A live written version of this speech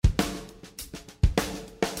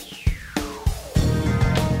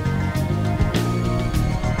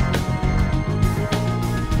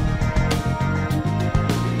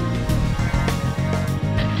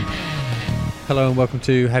Hello and welcome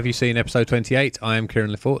to Have You Seen episode 28. I am Kieran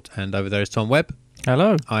Lefort and over there is Tom Webb.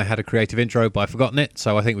 Hello. I had a creative intro but I've forgotten it,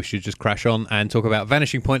 so I think we should just crash on and talk about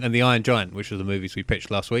Vanishing Point and The Iron Giant, which are the movies we pitched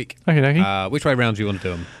last week. Okay. Which way round do you want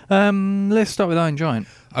to do them? Let's start with Iron Giant.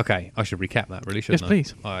 Okay, I should recap that really, shouldn't Yes, I?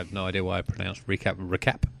 please. I have no idea why I pronounced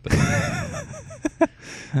recap, but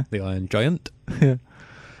The Iron Giant. Yeah.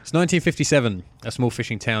 It's 1957, a small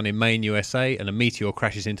fishing town in Maine, USA, and a meteor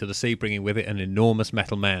crashes into the sea, bringing with it an enormous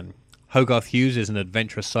metal man. Hogarth Hughes is an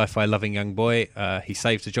adventurous sci-fi loving young boy. He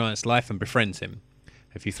saves the giant's life and befriends him.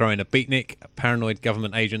 If you throw in a beatnik, paranoid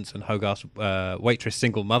government agents, and Hogarth's waitress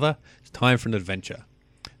single mother, it's time for an adventure.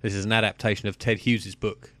 This is an adaptation of Ted Hughes'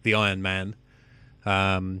 book, The Iron Man.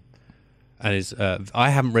 I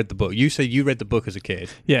haven't read the book. You say you read the book as a kid,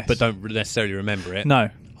 Yes. but don't necessarily remember it. No.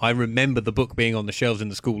 I remember the book being on the shelves in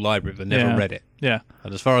the school library, but never read it. Yeah.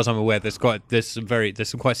 And as far as I'm aware, there's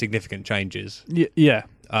some quite significant changes Yeah.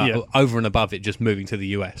 over and above it just moving to the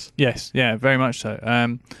US. Yes. Yeah. Very much so.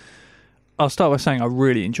 I'll start by saying I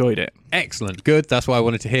really enjoyed it. Excellent, good. That's what I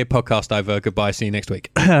wanted to hear. Podcast over. Goodbye. See you next week.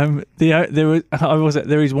 There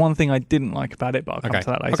is one thing I didn't like about it, but I'll come to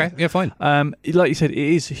that later. Okay. Yeah. Fine. Like you said, it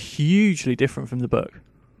is hugely different from the book.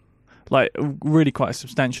 Like really quite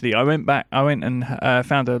substantially. I went and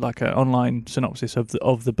found an online synopsis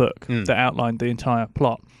of the book that outlined the entire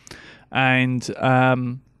plot, and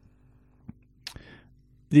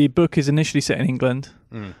the book is initially set in England,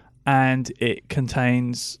 and it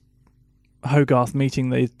contains Hogarth meeting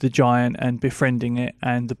the giant and befriending it,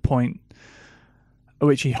 and the point at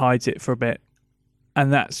which he hides it for a bit,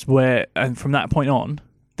 and that's where. And from that point on,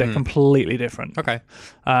 they're completely different. Okay.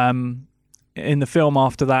 In the film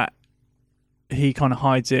after that, he kind of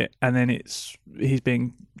hides it, and then he's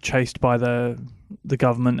being chased by the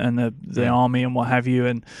government and the army and what have you,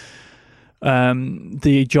 and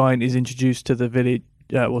the giant is introduced to the village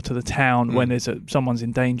or to the town when there's someone's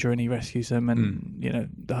in danger, and he rescues them, and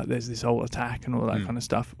there's this whole attack and all that kind of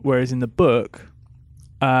stuff. Whereas in the book,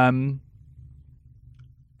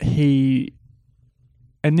 he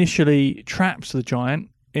initially traps the giant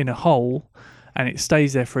in a hole, and it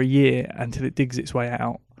stays there for a year until it digs its way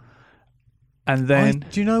out. And then,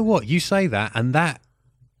 do you know what? You say that, and that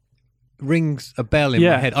rings a bell in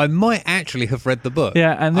my head. I might actually have read the book.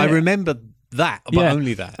 Yeah, and then, I remember that, but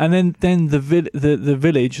only that. And then the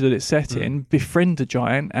village that it's set in befriend the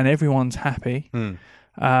giant, and everyone's happy.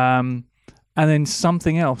 And then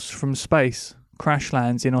something else from space crash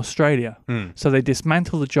lands in Australia. So they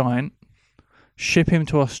dismantle the giant, ship him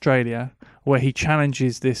to Australia, where he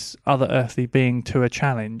challenges this other earthly being to a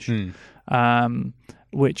challenge,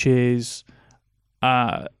 which is.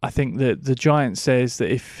 I think that the giant says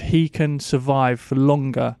that if he can survive for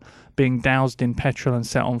longer being doused in petrol and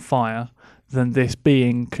set on fire, then this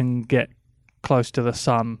being can get close to the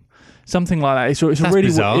sun. Something like that. It's a really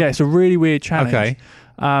bizarre. It's a really weird challenge. Okay.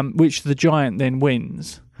 Which the giant then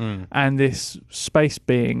wins. And this space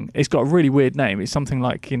being, it's got a really weird name. It's something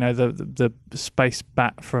like, the space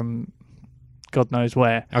bat from God knows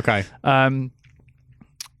where. Okay.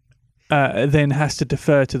 Then has to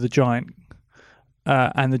defer to the giant.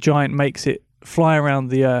 And the giant makes it fly around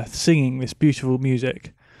the earth singing this beautiful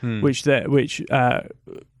music, which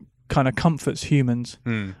kind of comforts humans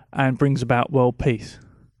and brings about world peace.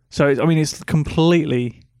 So, it's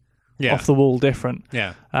completely off the wall different.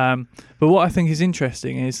 Yeah. But what I think is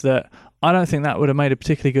interesting is that I don't think that would have made a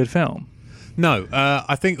particularly good film. No,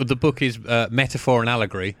 I think the book is metaphor and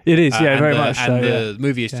allegory. It is, very much so. And the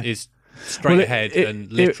movie is straight ahead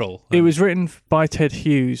and literal. It was written by Ted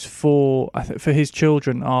Hughes for his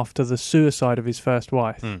children after the suicide of his first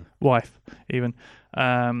wife, even,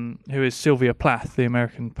 who is Sylvia Plath, the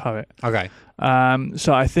American poet. Okay.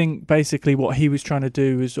 So I think basically what he was trying to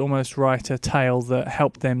do was almost write a tale that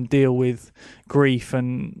helped them deal with grief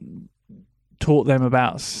and taught them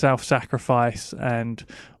about self-sacrifice and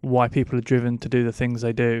why people are driven to do the things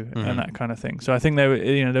they do and that kind of thing. So I think there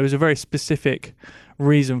was a very specific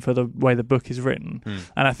reason for the way the book is written,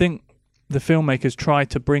 and I think the filmmakers tried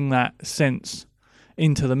to bring that sense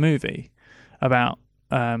into the movie about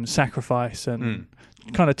sacrifice and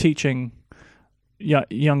kind of teaching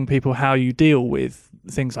young people how you deal with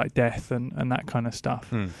things like death and that kind of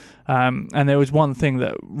stuff. And there was one thing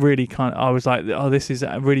that really I was like, oh, this is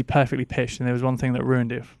really perfectly pitched, and there was one thing that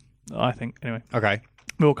ruined it, I think, anyway. Okay.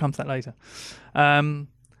 We'll come to that later.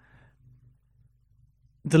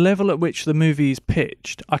 The level at which the movie is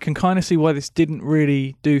pitched, I can kind of see why this didn't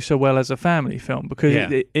really do so well as a family film, because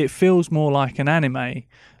it feels more like an anime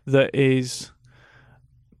that is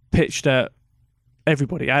pitched at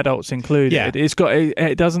everybody, adults included. Yeah.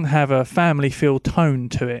 It doesn't have a family feel tone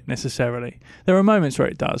to it necessarily. There are moments where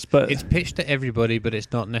it does, but It's pitched to everybody, but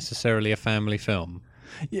it's not necessarily a family film.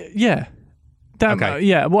 yeah. Okay.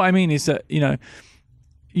 Yeah, what I mean is that,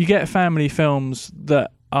 you get family films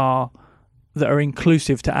that are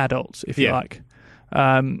inclusive to adults, if you Yeah. like.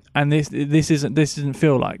 And this doesn't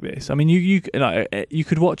feel like this. I mean, you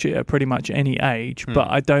could watch it at pretty much any age, but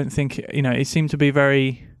I don't think it seemed to be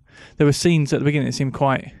very. There were scenes at the beginning that seemed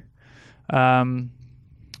quite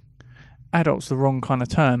adult's the wrong kind of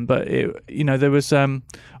term, but there was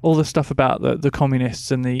all the stuff about the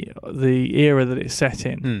communists and the era that it's set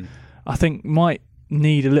in. I think might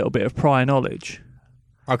need a little bit of prior knowledge.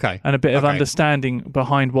 Okay. And a bit of understanding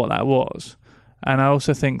behind what that was. And I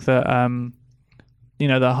also think that Harry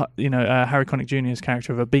Connick Jr.'s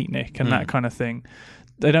character of a beatnik and that kind of thing,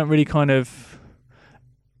 they don't really kind of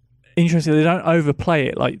interesting. They don't overplay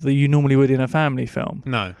it like you normally would in a family film.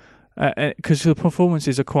 No. Because the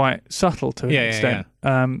performances are quite subtle to an extent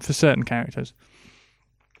for certain characters.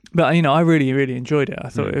 But I really, really enjoyed it. I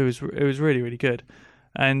thought it was really, really good,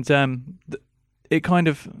 and it kind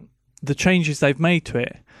of the changes they've made to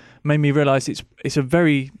it made me realise it's a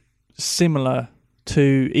very similar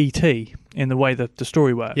to E.T. in the way that the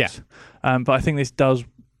story works. Yeah. But I think this does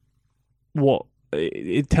what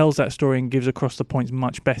it tells that story and gives across the points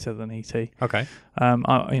much better than E.T. Okay.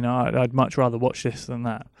 I'd much rather watch this than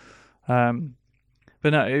that. But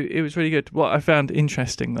no, it was really good. What I found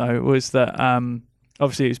interesting though was that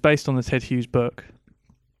obviously it was based on the Ted Hughes book,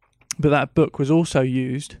 but that book was also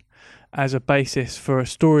used as a basis for a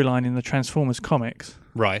storyline in the Transformers comics.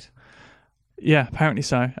 Right. Yeah, apparently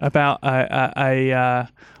so. About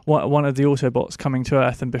one of the Autobots coming to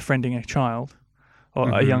Earth and befriending a child or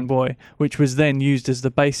a young boy, which was then used as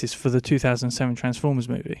the basis for the 2007 Transformers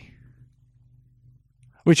movie,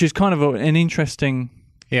 which is kind of an interesting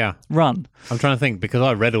run. I'm trying to think because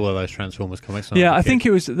I read all of those Transformers comics. Yeah, I think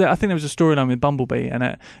there was a storyline with Bumblebee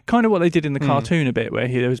and kind of what they did in the cartoon a bit, where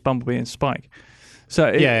there was Bumblebee and Spike. So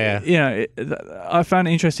I found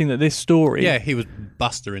it interesting that this story. Yeah, he was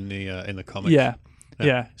Buster in the comics.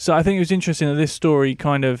 Yeah. So I think it was interesting that this story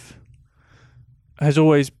kind of has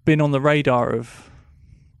always been on the radar of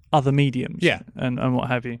other mediums. Yeah. And what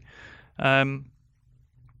have you. And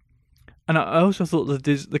I also thought that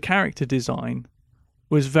the character design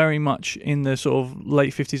was very much in the sort of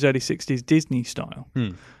late 50s, early 60s Disney style.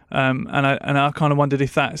 And I kind of wondered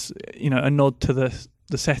if that's a nod to the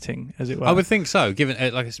setting, as it were. I would think so, given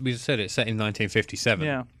like we said, it's set in 1957.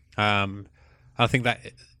 Yeah. I think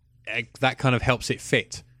that kind of helps it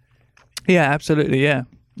fit. Yeah, absolutely. Yeah.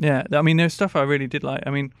 I mean, there's stuff I really did like. I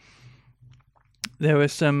mean, there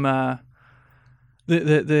was some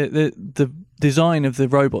the design of the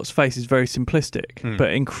robot's face is very simplistic,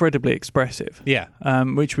 but incredibly expressive. Yeah.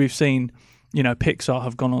 Which we've seen. Pixar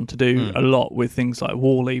have gone on to do a lot with things like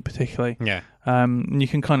WALL-E, particularly. Yeah. And you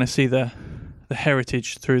can kind of see the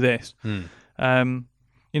heritage through this.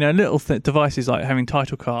 Little devices like having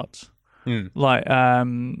title cards, like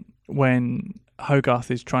when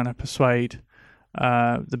Hogarth is trying to persuade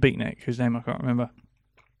the beatnik, whose name I can't remember,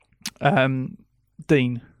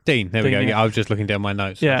 Dean. There we go. Yeah, I was just looking down my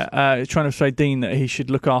notes. Yeah, trying to persuade Dean that he should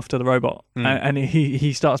look after the robot, and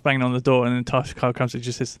he starts banging on the door, and then the title card comes. It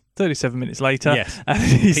just says 37 minutes later, yes, and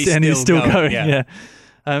he's still going. Yeah.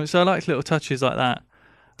 So I liked little touches like that.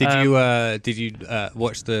 Did you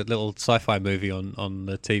watch the little sci-fi movie on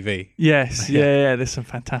the TV? Yes, yeah. There's some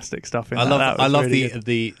fantastic stuff in that. I love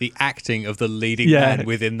really the acting of the leading man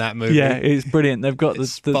within that movie. Yeah, it's brilliant. They've got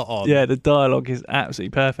spot on. Yeah, the dialogue is absolutely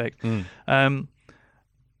perfect.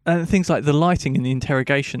 And things like the lighting in the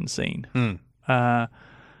interrogation scene.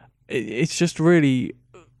 It's just really,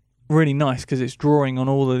 really nice because it's drawing on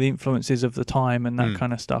all of the influences of the time and that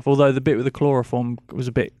kind of stuff. Although the bit with the chloroform was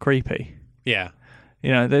a bit creepy. Yeah.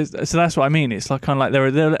 So that's what I mean. It's like kind of like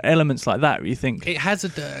there are elements like that where you think it has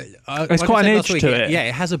it's quite an edge to it. Yeah,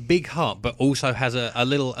 it has a big heart, but also has a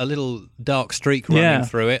little dark streak running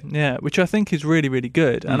through it. Yeah, which I think is really, really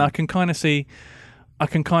good. And I can kind of see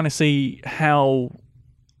how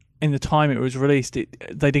in the time it was released,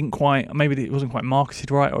 they didn't quite. Maybe it wasn't quite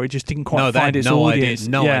marketed right, or it just didn't quite find its audience.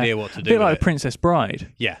 Idea what to do. A bit like Princess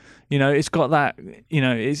Bride. Yeah, it's got that.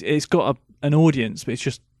 It's got an audience, but it's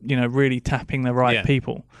just really tapping the right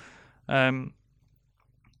people. I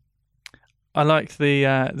liked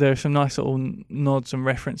there are some nice little nods and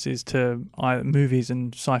references to movies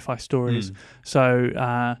and sci-fi stories.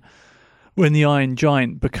 So when the Iron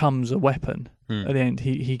Giant becomes a weapon, At the end,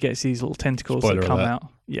 he gets these little tentacles Spoiler that come alert. out.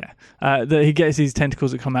 Yeah, he gets these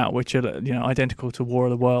tentacles that come out, which are identical to War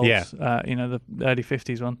of the Worlds. Yeah. The early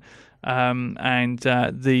 50s one. And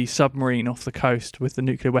the submarine off the coast with the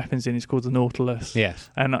nuclear weapons in is called the Nautilus. Yes.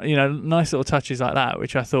 And nice little touches like that,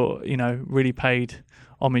 which I thought really paid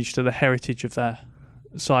homage to the heritage of their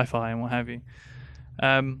sci-fi and what have you.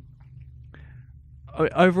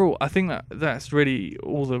 Overall, I think that's really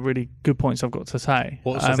all the really good points I've got to say.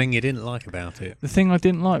 What was the thing you didn't like about it? The thing I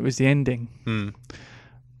didn't like was the ending. I'm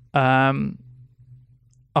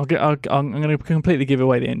going to completely give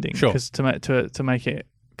away the ending, Sure. because to make it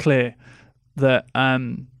clear that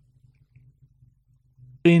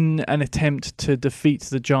in an attempt to defeat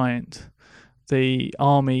the giant, the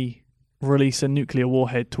army release a nuclear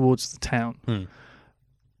warhead towards the town,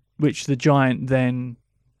 which the giant then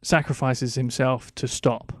sacrifices himself to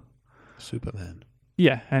stop. Superman.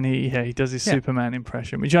 Yeah, and he does his Yeah. Superman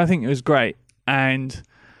impression, which I think was great. And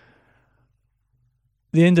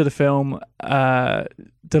the end of the film, one of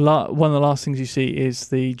the last things you see is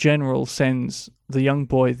the general sends the young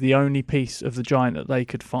boy the only piece of the giant that they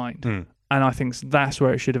could find. And I think that's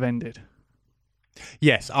where it should have ended.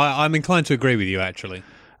 Yes, I'm inclined to agree with you, actually.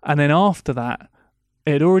 And then after that,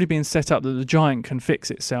 it had already been set up that the giant can fix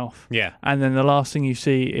itself. Yeah. And then the last thing you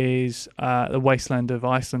see is the wasteland of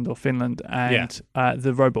Iceland or Finland, and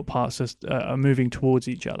the robot parts are moving towards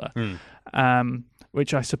each other,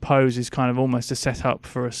 which I suppose is kind of almost a setup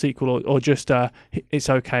for a sequel, or just it's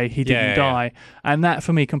okay, he didn't die. And that,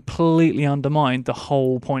 for me, completely undermined the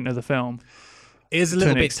whole point of the film. It is a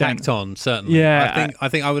little bit tacked on, certainly. Yeah, I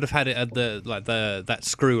think I would have had it at that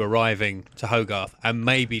screw arriving to Hogarth, and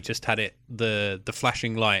maybe just had it the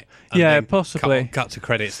flashing light. And then possibly cut to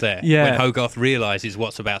credits there. Yeah. When Hogarth realises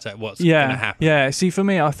what's going to happen. Yeah. See, for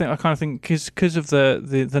me, I kind of think because of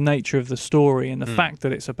the nature of the story and the fact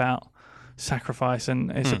that it's about sacrifice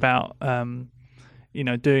and it's about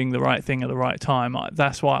doing the right thing at the right time.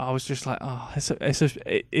 That's why I was just like,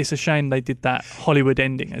 it's a shame they did that Hollywood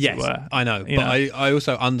ending, as it were. I know, but I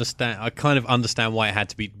also understand. I kind of understand why it had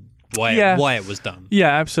to be, why it was done. Yeah,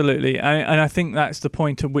 absolutely, and I think that's the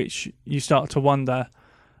point at which you start to wonder: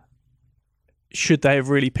 should they have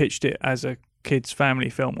really pitched it as a kids' family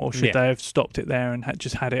film, or should they have stopped it there and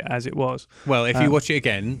just had it as it was? Well, if you watch it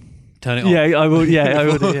again, turn it off. Yeah, I will. Yeah, I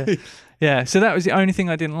will. Do, yeah. So that was the only thing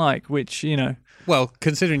I didn't like, which Well,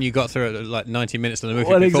 considering you got through like 90 minutes of the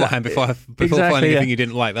movie beforehand before finding anything you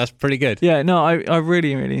didn't like, that's pretty good. Yeah, no, I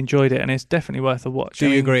really, really enjoyed it, and it's definitely worth a watch. Do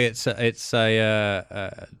you agree it's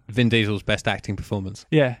Vin Diesel's best acting performance?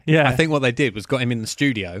 Yeah. I think what they did was got him in the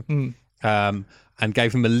studio and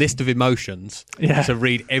gave him a list of emotions to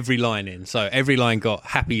read every line in. So every line got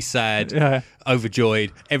happy, sad,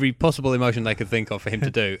 overjoyed, every possible emotion they could think of for him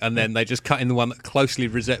to do, and then they just cut in the one that most closely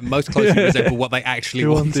resembled what they actually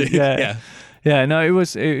wanted. Yeah, no, it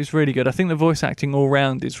was really good. I think the voice acting all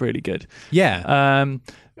round is really good. Yeah.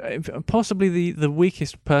 Possibly the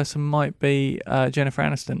weakest person might be Jennifer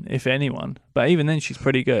Aniston, if anyone. But even then, she's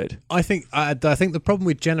pretty good. I think the problem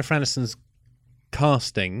with Jennifer Aniston's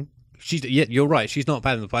casting, you're right, she's not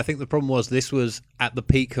bad enough. But I think the problem was this was at the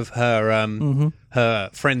peak of her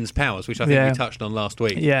her friend's powers, which I think we touched on last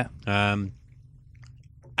week. Yeah.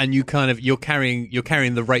 And you're carrying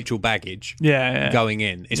the Rachel baggage going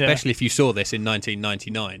in, especially if you saw this in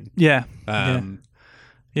 1999. Yeah. I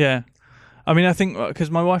mean, I think because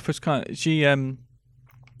my wife was she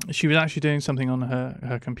was actually doing something on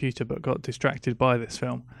her computer, but got distracted by this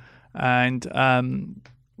film, and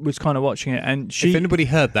was kind of watching it. And if anybody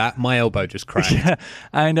heard that, my elbow just cracked. Yeah,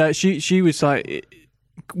 and she was like,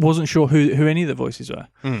 wasn't sure who any of the voices were,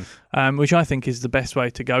 which I think is the best way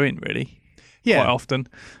to go in, really. Yeah. Quite often,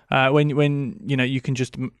 when you can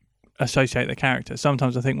just associate the character.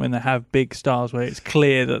 Sometimes I think when they have big stars where it's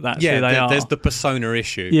clear that that's who they are. There's the persona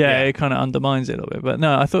issue. Yeah, it kind of undermines it a little bit. But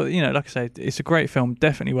no, I thought, like I say, it's a great film,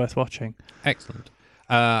 definitely worth watching. Excellent.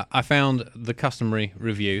 I found the customary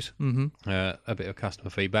reviews, a bit of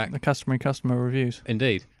customer feedback. The customer reviews.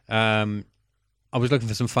 Indeed. I was looking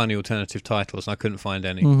for some funny alternative titles and I couldn't find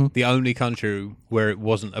any. The only country where it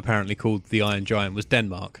wasn't apparently called The Iron Giant was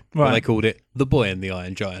Denmark, where they called it The Boy and the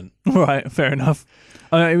Iron Giant. Right, fair enough.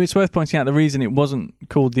 It's worth pointing out the reason it wasn't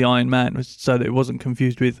called The Iron Man was so that it wasn't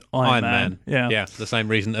confused with Iron Man. Yeah, the same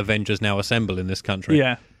reason Avengers now assemble in this country.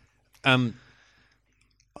 Yeah. I've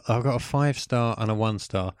got a 5-star and a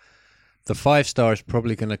 1-star. The 5-star is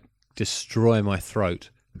probably going to destroy my throat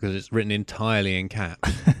because it's written entirely in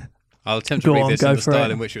caps. I'll attempt to read this in the style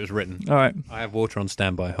in which it was written. All right. I have water on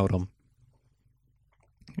standby. Hold on.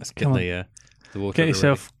 Let's get the water. Get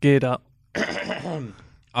yourself geared up.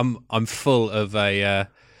 I'm full of a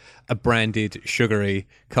a branded, sugary,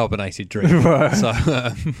 carbonated drink. Right. So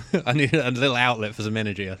I need a little outlet for some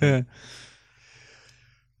energy, I think. Yeah.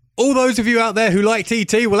 All those of you out there who like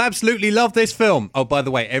TT will absolutely love this film. Oh, by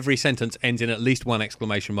the way, every sentence ends in at least one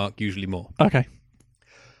exclamation mark, usually more. Okay.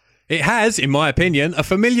 It has, in my opinion, a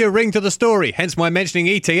familiar ring to the story, hence my mentioning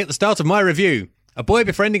E.T. at the start of my review. A boy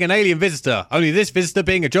befriending an alien visitor, only this visitor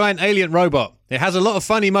being a giant alien robot. It has a lot of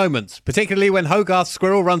funny moments, particularly when Hogarth's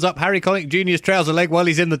squirrel runs up Harry Connick Jr.'s trouser leg while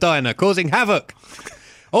he's in the diner, causing havoc.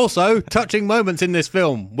 Also, touching moments in this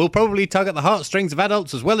film will probably tug at the heartstrings of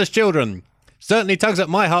adults as well as children. Certainly tugs at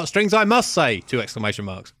my heartstrings, I must say! 2 exclamation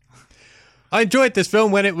marks. I enjoyed this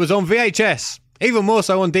film when it was on VHS, even more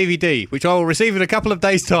so on DVD, which I will receive in a couple of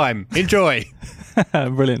days' time. Enjoy!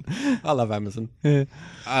 Brilliant. I love Amazon. Yeah.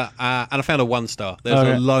 And I found a 1-star.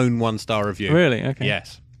 There's a lone 1-star review. Really? Okay.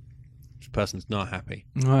 Yes. This person's not happy.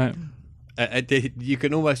 Right. You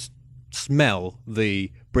can almost smell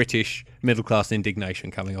the British middle-class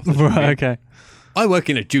indignation coming off this review. Right, okay. I work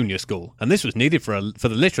in a junior school, and this was needed for the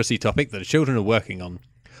literacy topic that the children are working on.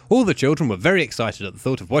 All the children were very excited at the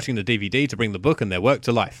thought of watching the DVD to bring the book and their work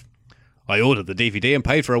to life. I ordered the DVD and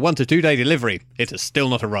paid for a 1 to 2 day delivery. It has still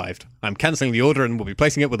not arrived. I'm cancelling the order and will be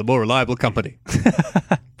placing it with a more reliable company.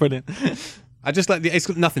 Brilliant. I just like it's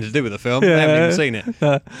got nothing to do with the film. They haven't even seen it.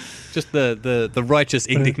 Just the righteous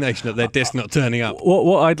indignation at their disc not turning up.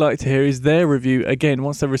 What I'd like to hear is their review again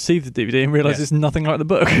once they receive the DVD and realise it's nothing like the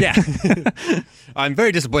book. Yeah. I'm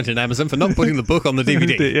very disappointed in Amazon for not putting the book on the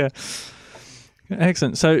DVD. Yeah.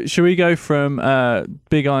 Excellent. So, should we go from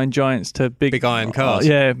big iron giants to big iron cars?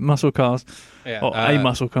 Muscle cars. Yeah. Or a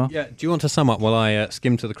muscle car. Yeah. Do you want to sum up while I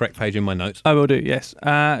skim to the correct page in my notes? I will do, yes.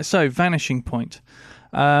 So, Vanishing Point.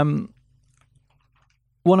 One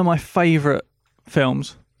of my favourite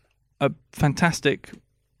films. A fantastic,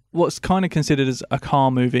 what's kind of considered as a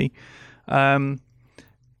car movie.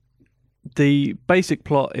 The basic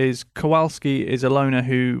plot is Kowalski is a loner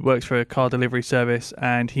who works for a car delivery service,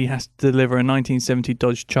 and he has to deliver a 1970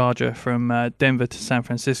 Dodge Charger from Denver to San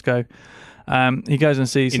Francisco. He goes and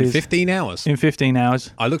sees in 15 hours. In 15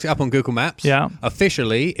 hours. I looked it up on Google Maps. Yeah.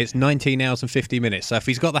 Officially, it's 19 hours and 50 minutes. So if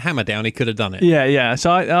he's got the hammer down, he could have done it. Yeah.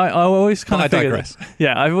 So I always kind of figured... I digress.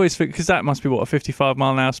 Yeah, I've always figured... Because that must be, what, a 55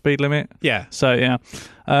 mile an hour speed limit? Yeah. So, yeah.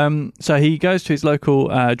 So he goes to his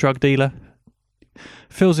local drug dealer,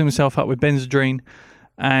 fills himself up with Benzedrine,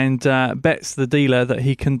 and bets the dealer that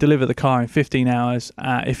he can deliver the car in 15 hours.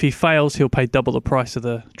 If he fails, he'll pay double the price of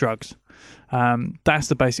the drugs. That's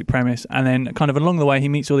the basic premise. And then kind of along the way, he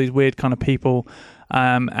meets all these weird kind of people,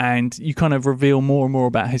 and you kind of reveal more and more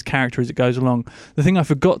about his character as it goes along. The thing I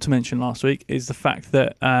forgot to mention last week is the fact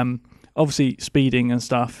that obviously speeding and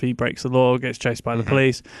stuff, he breaks the law, gets chased by the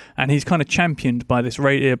police, and he's kind of championed by this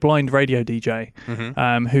blind radio DJ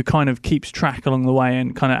who kind of keeps track along the way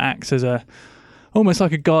and kind of acts as almost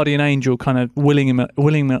like a guardian angel, kind of willing him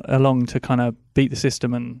along to kind of beat the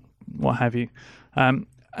system and what have you.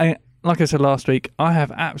 Like I said last week, I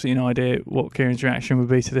have absolutely no idea what Kieran's reaction would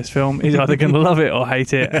be to this film. He's either going to love it or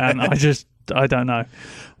hate it, and I don't know.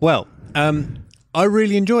 Well, I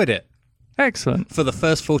really enjoyed it. Excellent. For the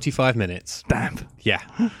first 45 minutes. Damn. Yeah.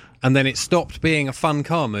 And then it stopped being a fun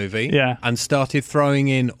car movie and started throwing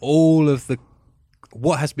in all of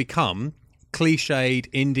what has become cliched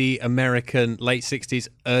indie American late 60s,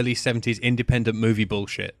 early 70s independent movie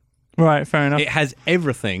bullshit. Right, fair enough. It has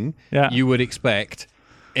everything you would expect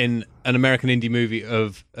in an American indie movie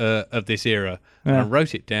of this era. And I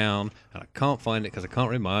wrote it down, and I can't find it because I can't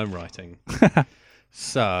read my own writing.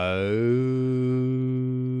 So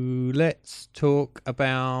let's talk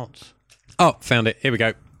about... Oh, found it. Here we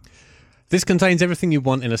go. This contains everything you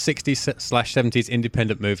want in a 60s/70s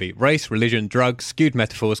independent movie. Race, religion, drugs, skewed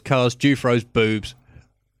metaphors, cars, Jufros, boobs.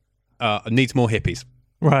 Needs more hippies.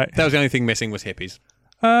 Right. That was the only thing missing was hippies.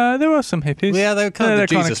 There were some hippies. Yeah, they were kind of the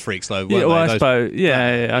Jesus freaks, though, weren't they? Well, I suppose.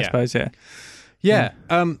 I suppose, yeah. Yeah.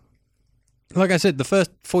 Like I said, the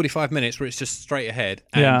first 45 minutes where it's just straight ahead.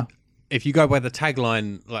 And if you go by the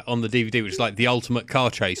tagline like on the DVD, which is like the ultimate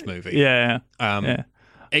car chase movie. Yeah.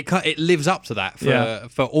 It lives up to that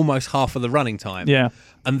for almost half of the running time. Yeah.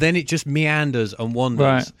 And then it just meanders and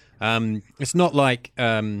wanders. Right. It's not like...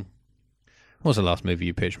 what was the last movie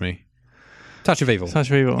you pitched me? Touch of Evil.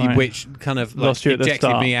 Right. Which kind of like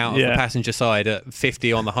ejected me out of the passenger side at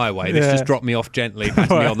 50 on the highway. This just dropped me off gently,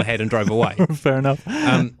 patted me on the head and drove away. Fair enough.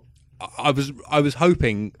 I was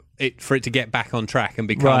hoping for it to get back on track and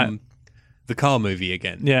become the car movie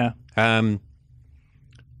again. Yeah.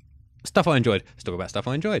 Stuff I enjoyed. Let's talk about stuff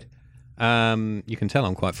I enjoyed. You can tell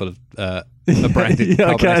I'm quite full of a branded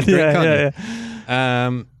carbonated drink,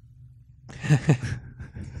 can't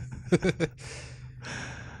you?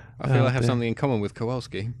 I feel I have something in common with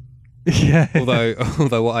Kowalski. Yeah.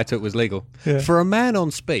 although what I took was legal. Yeah. For a man on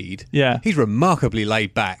speed, Yeah. he's remarkably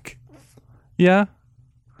laid back. Yeah.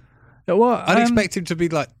 Well, I'd expect him to be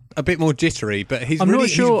like a bit more jittery, but he's I'm not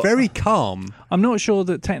sure. he's very calm. I'm not sure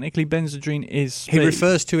that technically Benzedrine is speed. He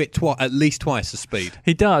refers to it at least twice as speed.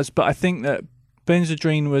 He does, but I think that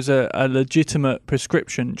Benzedrine was a legitimate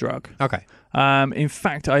prescription drug. Okay. In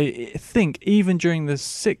fact, I think even during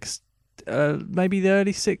the maybe the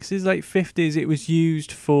early 60s, late 50s, it was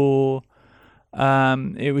used for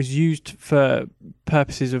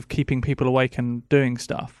purposes of keeping people awake and doing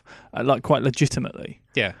stuff, like quite legitimately.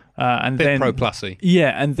 Yeah. And bit then pro-plussy.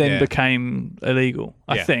 Yeah, and then Yeah. became illegal,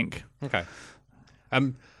 I think. Okay.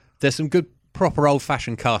 There's some good proper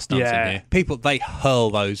old-fashioned car stunts in here. People, they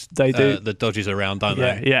hurl those They do. the Dodges around, don't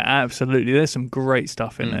they? Yeah, absolutely. There's some great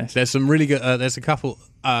stuff in this. There's some really good. There's a couple.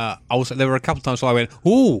 Also, there were a couple of times where I went,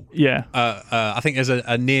 "Ooh!" Yeah. I think there's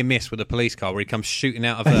a near miss with a police car where he comes shooting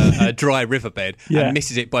out of a dry riverbed Yeah. and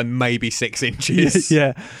misses it by maybe 6 inches.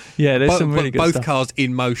 Yeah. There's some really good both stuff. cars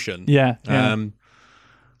in motion. Yeah.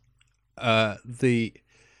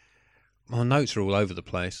 My notes are all over the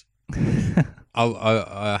place.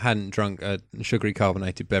 I hadn't drunk a sugary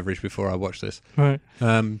carbonated beverage before I watched this. Right.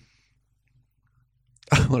 What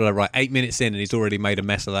did I write? 8 minutes in, and he's already made a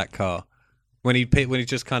mess of that car. When he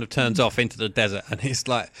just kind of turns off into the desert, and it's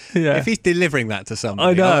like, Yeah. if he's delivering that to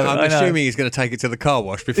somebody, I know, I'm I know. assuming he's going to take it to the car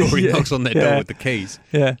wash before he Yeah, knocks on their yeah. door with the keys.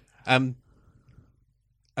 Yeah.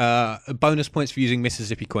 Bonus points for using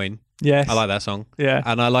Mississippi Queen. Yes. I like that song. Yeah.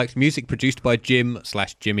 And I liked music produced by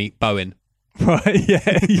Jim/Jimmy Bowen. Right.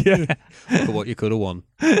 Yeah. For what you could have won.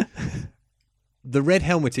 The red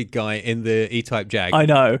helmeted guy in the E-Type Jag I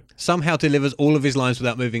know. somehow delivers all of his lines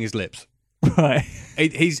without moving his lips. Right.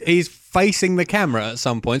 He's facing the camera at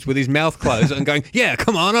some points with his mouth closed and going, "Yeah,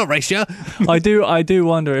 come on, I'll race you." I do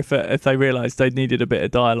wonder if they realised they needed a bit of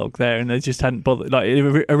dialogue there and they just hadn't bothered. Like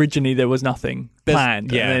originally there was nothing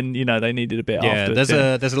planned, yeah. and then they needed a bit. Yeah, afterwards.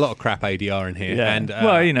 there's a lot of crap ADR in here. Yeah. And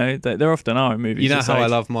there often are in movies. you know this how I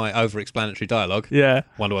age. love my over-explanatory dialogue. Yeah.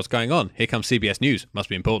 Wonder what's going on. Here comes CBS News. Must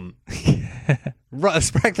be important. Right, that's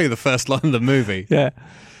practically the first line of the movie. Yeah.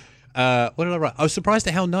 What did I write? I was surprised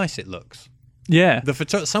at how nice it looks. Yeah.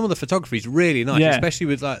 Some of the photography is really nice, Yeah. especially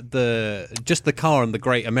with like the car and the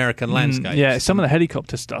great American landscapes. Yeah, some of the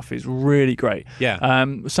helicopter stuff is really great. Yeah.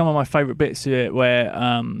 Some of my favourite bits of it where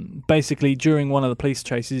basically during one of the police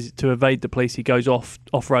chases to evade the police, he goes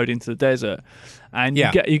off-road into the desert. And you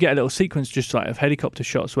get a little sequence just like of helicopter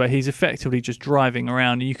shots where he's effectively just driving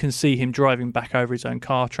around and you can see him driving back over his own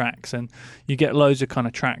car tracks, and you get loads of kind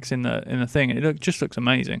of tracks in the thing. It just looks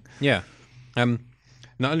amazing. Yeah.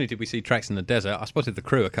 Not only did we see tracks in the desert, I spotted the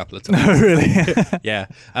crew a couple of times. Really? Yeah.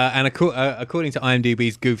 And according to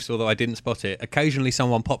IMDb's goofs, although I didn't spot it, occasionally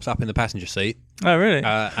someone pops up in the passenger seat. Oh, really?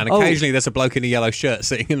 And occasionally there's a bloke in a yellow shirt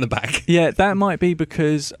sitting in the back. Yeah, that might be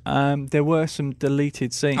because there were some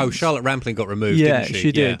deleted scenes. Oh, Charlotte Rampling got removed, Yeah, didn't she?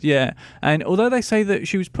 she did, yeah. And although they say that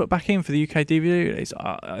she was put back in for the UK DVD release,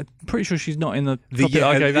 I'm pretty sure she's not in the copy that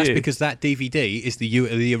I gave that's you. because that DVD is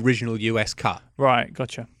the original US cut. Right,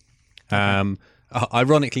 gotcha.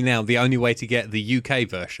 Ironically now, the only way to get the UK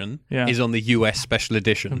version is on the US special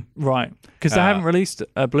edition. Right, because they haven't released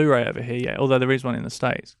a Blu-ray over here yet, although there is one in the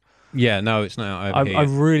States. Yeah, no, it's not over here. I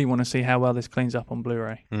really want to see how well this cleans up on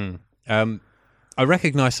Blu-ray. I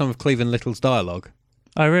recognised some of Cleveland Little's dialogue.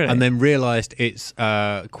 Oh, really? And then realised it's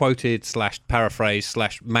quoted / paraphrased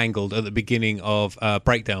 / mangled at the beginning of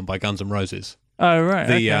Breakdown by Guns N' Roses. Oh, right.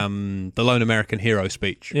 The okay. the Lone American Hero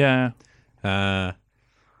speech. Yeah.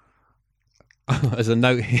 As a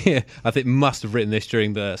note here, I think must have written this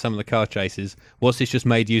during some of the car chases. Was this just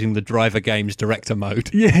made using the Driver Games director mode?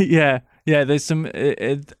 Yeah. There's some.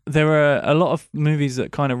 There are a lot of movies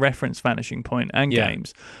that kind of reference Vanishing Point and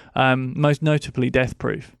games, most notably Death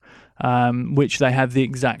Proof, which they have the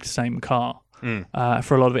exact same car.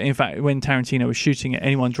 For a lot of it. In fact, when Tarantino was shooting it,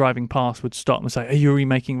 anyone driving past would stop and say, "Are you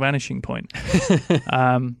remaking Vanishing Point?"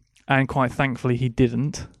 And quite thankfully, he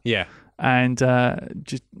didn't. Yeah. And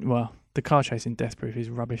the car chase in Death Proof is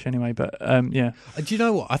rubbish anyway. But yeah. Do you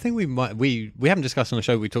know what? I think we haven't discussed on the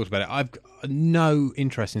show. We talked about it. I've got no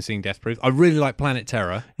interest in seeing Death Proof. I really like Planet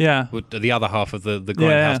Terror. Yeah. With the other half of the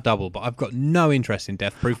Grindhouse double, but I've got no interest in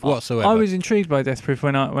Death Proof whatsoever. I was intrigued by Death Proof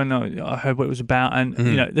when I heard what it was about, and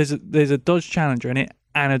there's a Dodge Challenger in it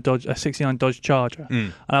and a 69 Dodge Charger,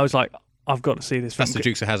 and I was like, I've got to see this. That's the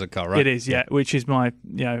Dukes of Hazzard car, right? It is, yeah, which is my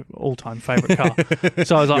all-time favourite car.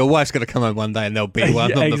 So I was like, your wife's going to come home one day and there'll be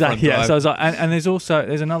one on the front drive. Yeah. So I was like, and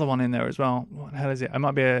there's another one in there as well. What the hell is it? It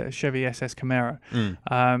might be a Chevy SS Camaro.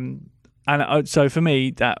 And And so for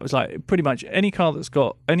me, that was like pretty much any film that's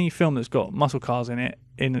got muscle cars in it,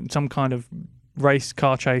 in some kind of race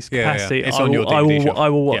car chase capacity, It's on your DVD shelf. I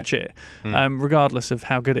will watch it, regardless of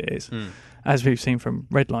how good it is, as we've seen from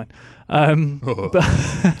Redline.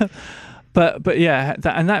 But yeah,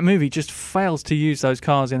 that movie just fails to use those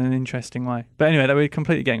cars in an interesting way. But anyway, we're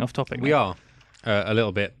completely getting off topic. We are a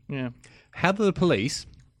little bit. Yeah. How do the police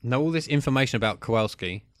know all this information about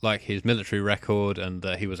Kowalski, like his military record and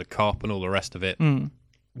he was a cop and all the rest of it,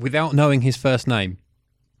 without knowing his first name?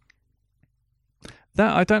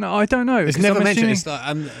 That I don't know. It's never mentioned.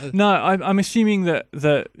 I'm assuming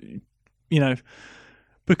that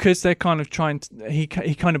because they're kind of trying to, he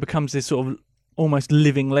kind of becomes this sort of almost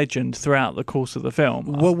living legend throughout the course of the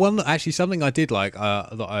film. Well, something I did like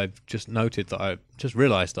that I've just noted, that I just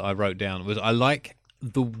realised that I wrote down, was I like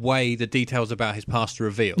the way the details about his past are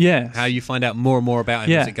revealed. Yes. How you find out more and more about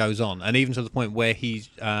him as it goes on, and even to the point where he's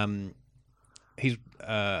at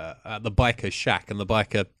the biker's shack, and the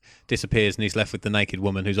biker disappears, and he's left with the naked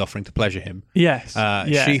woman who's offering to pleasure him. Yes.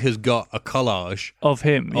 She has got a collage of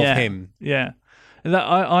him. Yeah.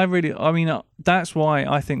 That's why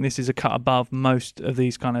I think this is a cut above most of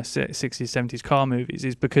these kind of 60s, 70s car movies,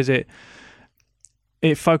 is because it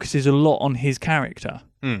focuses a lot on his character.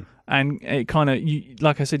 And it kind of,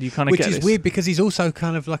 like I said, you kind of get this. Which is weird, because he's also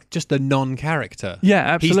kind of like just a non-character. Yeah,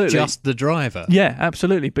 absolutely. He's just the driver. Yeah,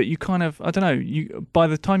 absolutely. But you kind of, I don't know, by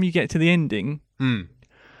the time you get to the ending,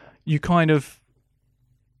 you kind of,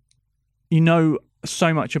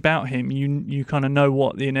 so much about him, you kind of know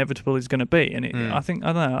what the inevitable is going to be, and I think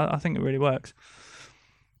it really works.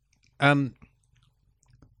 The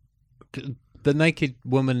naked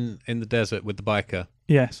woman in the desert with the biker.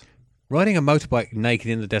 Yes. Riding a motorbike naked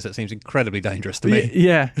in the desert seems incredibly dangerous to me.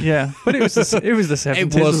 Yeah. But it was the 70s. It was the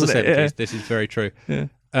 70s. Yeah. This is very true. Yeah.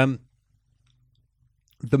 The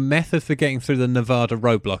method for getting through the Nevada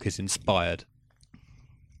roadblock is inspired.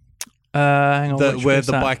 Hang on, where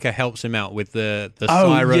the biker helps him out with the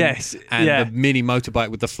siren, and the mini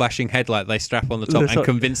motorbike with the flashing headlight they strap on the top and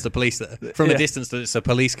convince the police that from a distance that it's a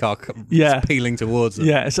police car peeling towards them.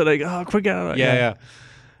 Yeah, so they go, quick, get out. Yeah.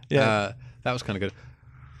 That was kind of good.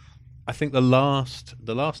 I think the last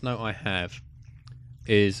note I have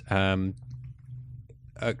is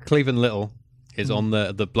Cleveland Little is on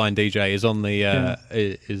the blind DJ is on the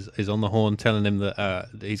is on the horn, telling him that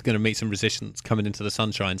he's going to meet some resistance coming into the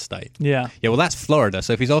Sunshine State. Yeah. Well, that's Florida.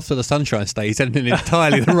 So if he's off to the Sunshine State, he's heading in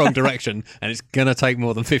entirely the wrong direction, and it's going to take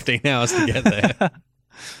more than 15 hours to get there.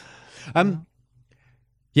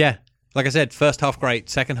 Yeah. Like I said, first half great.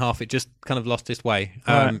 Second half, it just kind of lost its way.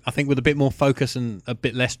 I think with a bit more focus and a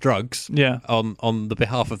bit less drugs on the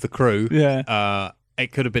behalf of the crew,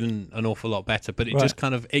 it could have been an awful lot better. But it just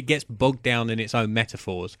kind of, it gets bogged down in its own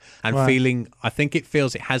metaphors and I think it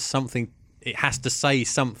feels it has something, it has to say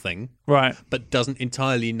something, but doesn't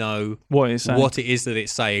entirely know what it is that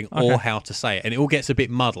it's saying or how to say it. And it all gets a bit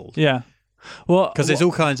muddled. Yeah. Well, because there's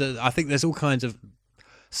all kinds of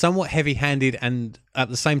somewhat heavy-handed and at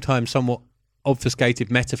the same time somewhat obfuscated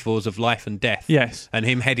metaphors of life and death. Yes. And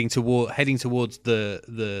him heading towards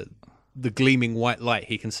the gleaming white light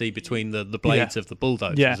he can see between the blades of the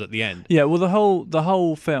bulldozers at the end. Yeah, well, the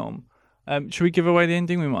whole film. Should we give away the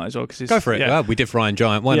ending? We might as well. Go for it. Yeah. Well, we did for Iron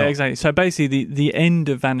Giant. Why not? Yeah, exactly. So basically, the end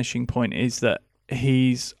of Vanishing Point is that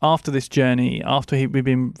he's, after this journey, we've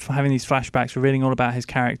been having these flashbacks revealing all about his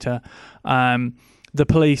character, the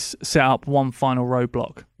police set up one final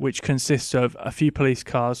roadblock, which consists of a few police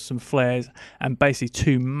cars, some flares, and basically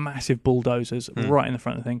two massive bulldozers right in the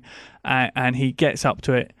front of the thing. And he gets up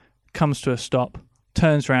to it, comes to a stop,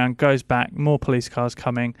 turns around, goes back, more police cars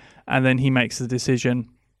coming, and then he makes the decision,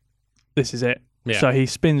 this is it. Yeah. So he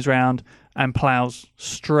spins round and plows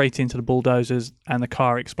straight into the bulldozers, and the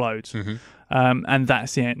car explodes. And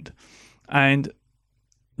that's the end. And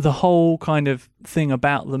the whole kind of thing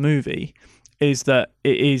about the movie is that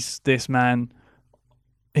it is this man,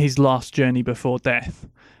 his last journey before death.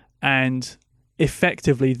 And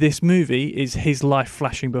effectively, this movie is his life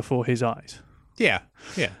flashing before his eyes. Yeah.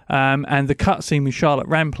 And the cutscene with Charlotte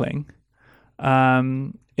Rampling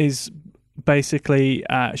is basically,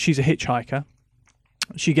 she's a hitchhiker.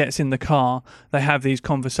 She gets in the car. They have these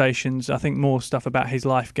conversations. I think more stuff about his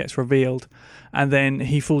life gets revealed. And then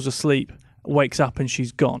he falls asleep, wakes up, and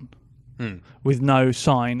she's gone. With no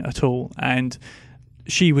sign at all. And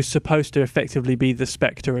she was supposed to effectively be the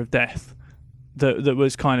spectre of death that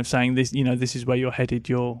was kind of saying, this, this is where you're headed,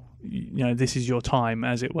 this is your time,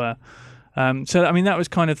 as it were. So I mean, that was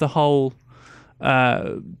kind of the whole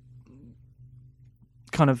kind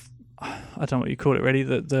of, I don't know what you call it really,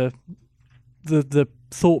 the the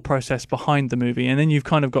thought process behind the movie, and then you've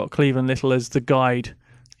kind of got Cleveland Little as the guide,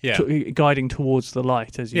 guiding towards the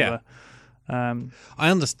light, as you were. I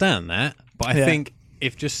understand that, but I think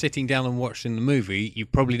if just sitting down and watching the movie, you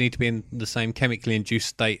probably need to be in the same chemically induced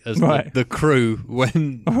state as the crew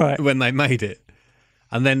when they made it,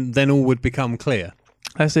 and then all would become clear.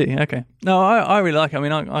 I see. Okay. No, I really like it. I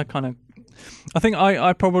mean, I think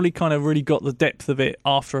I probably kind of really got the depth of it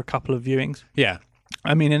after a couple of viewings. Yeah.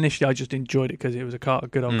 I mean, initially I just enjoyed it because it was a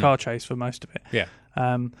good old car chase for most of it. Yeah.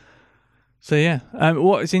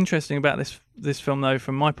 What is interesting about this film, though,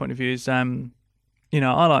 from my point of view, is I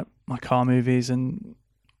like my car movies, and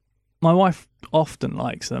my wife often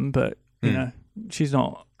likes them, but you know, she's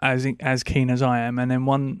not as keen as I am. And then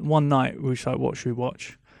one night we was like, what should we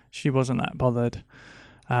watch? She wasn't that bothered.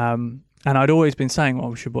 And I'd always been saying,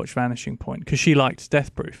 well, we should watch Vanishing Point, because she liked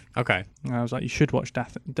Death Proof. Okay. And I was like, you should watch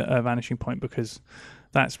Vanishing Point, because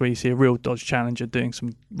that's where you see a real Dodge Challenger doing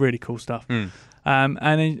some really cool stuff. And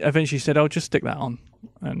then eventually she said, I'll just stick that on.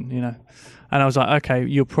 And, and I was like, okay,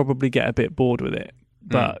 you'll probably get a bit bored with it,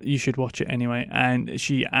 but you should watch it anyway. And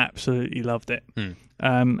she absolutely loved it.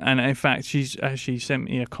 And in fact, she sent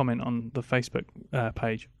me a comment on the Facebook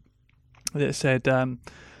page that said,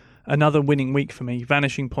 another winning week for me.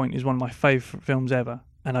 Vanishing Point is one of my favourite films ever,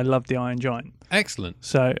 and I love The Iron Giant. Excellent.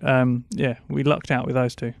 So, we lucked out with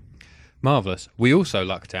those two. Marvellous. We also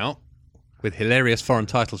lucked out with hilarious foreign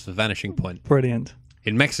titles for Vanishing Point. Brilliant.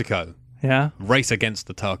 In Mexico, Race Against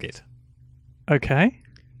the Target. Okay.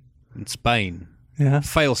 In Spain,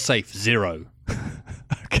 Fail Safe 0.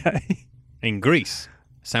 Okay. In Greece,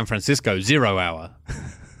 San Francisco 0 Hour.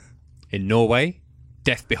 In Norway,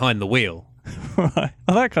 Death Behind the Wheel. Right.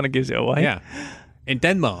 Well, that kind of gives it away. Yeah. In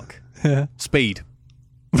Denmark, Speed.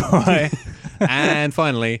 Right. And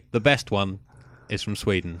finally, the best one is from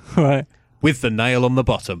Sweden. Right. With the Nail on the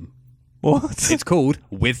Bottom. What? It's called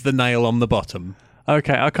With the Nail on the Bottom.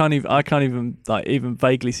 Okay, I can't even even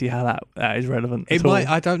vaguely see how that is relevant. It might.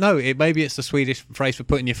 I don't know. Maybe it's the Swedish phrase for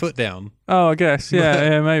putting your foot down. Oh, I guess.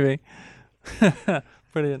 Yeah, maybe.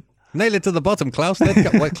 Brilliant. Nail it to the bottom, Klaus.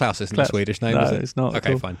 Wait, Klaus isn't a Swedish name, no, is it? It's not.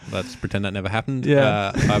 Okay, fine. Let's pretend that never happened.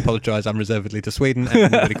 Yeah. I apologise unreservedly to Sweden,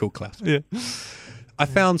 and really cool Klaus. Yeah. I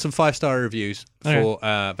found some 5-star reviews for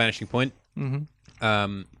Vanishing Point.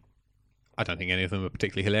 Mm-hmm. I don't think any of them are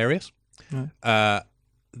particularly hilarious. No.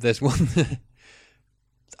 There's one.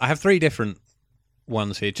 I have 3 different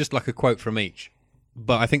ones here, just like a quote from each.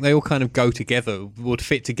 But I think they all kind of go together, would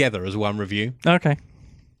fit together as one review. Okay.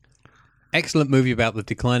 Excellent movie about the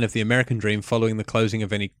decline of the American dream following the closing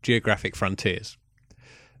of any geographic frontiers.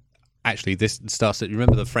 Actually, this starts at...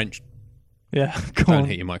 Remember the French... Yeah, Don't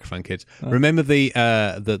hit your microphone, kids. Remember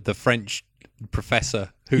the French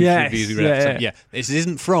professor whose reviews we read? Yeah. This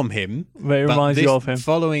isn't from him. But it reminds you of him.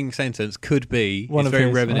 Following sentence could be... One it's of very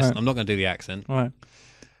his, reminiscent. right. I'm not going to do the accent. Right.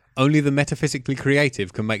 Only the metaphysically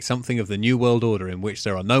creative can make something of the new world order in which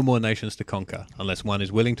there are no more nations to conquer, unless one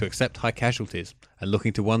is willing to accept high casualties, and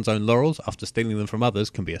looking to one's own laurels after stealing them from others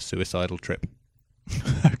can be a suicidal trip.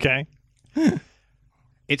 Okay.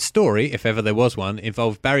 Its story, if ever there was one,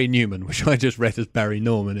 involved Barry Newman, which I just read as Barry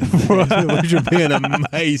Norman, which would be an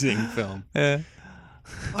amazing film. Yeah.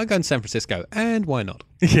 I go in San Francisco, and why not?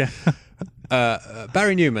 Yeah.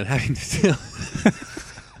 Barry Newman having to...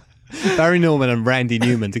 Barry Norman and Randy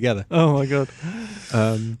Newman together. Oh my god.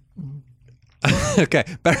 Okay,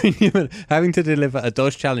 Barry Newman having to deliver a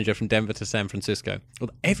Dodge Challenger from Denver to San Francisco.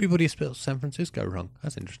 Well, everybody spells San Francisco wrong.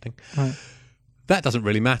 That's interesting. Right. That doesn't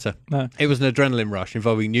really matter. No. It was an adrenaline rush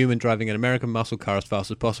involving Newman driving an American muscle car as fast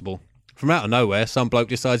as possible. From out of nowhere, some bloke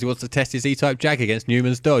decides he wants to test his E-Type Jag against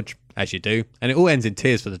Newman's Dodge, as you do, and it all ends in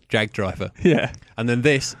tears for the Jag driver. Yeah. And then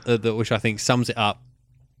this, which I think sums it up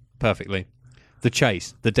perfectly. The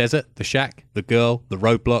chase, the desert, the shack, the girl, the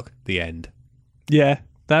roadblock, the end. Yeah.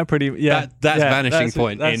 That's Vanishing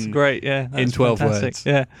Point. That's great. Yeah. That's in 12 fantastic. words.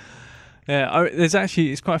 Yeah. Yeah. There's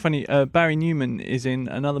actually, it's quite funny. Barry Newman is in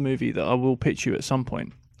another movie that I will pitch you at some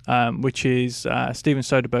point, which is Steven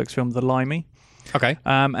Soderbergh's film The Limey. Okay.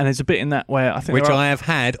 And there's a bit in that where I think I have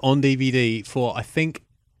had on DVD for, I think,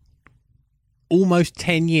 almost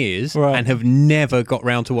 10 years and have never got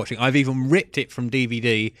round to watching. I've even ripped it from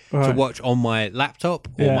DVD to watch on my laptop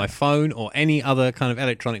or my phone or any other kind of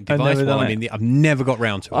electronic device while I'm in I've never got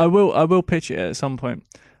round to it. I will pitch it at some point.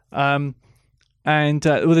 There's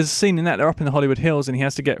a scene in that they're up in the Hollywood Hills and he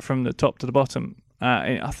has to get from the top to the bottom.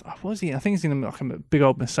 What was he? I think he's in like a big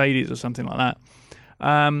old Mercedes or something like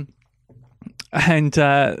that.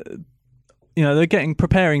 They're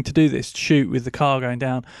preparing to do this shoot with the car going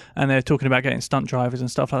down, and they're talking about getting stunt drivers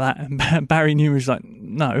and stuff like that. And Barry Newman's like,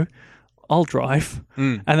 "No, I'll drive.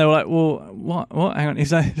 And they were like, well, what? Hang on.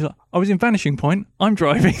 He's like, I was in Vanishing Point. I'm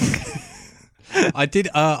driving. I did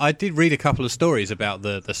read a couple of stories about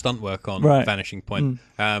the stunt work on Vanishing Point.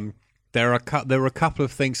 There were a couple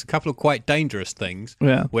of things, a couple of quite dangerous things,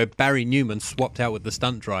 where Barry Newman swapped out with the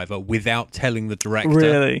stunt driver without telling the director.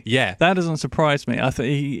 Really? Yeah. That doesn't surprise me. I think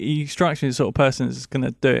he strikes me as the sort of person that's going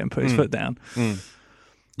to do it and put his foot down.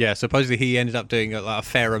 Yeah, supposedly he ended up doing a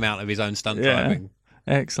fair amount of his own stunt driving.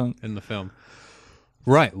 Excellent. In the film.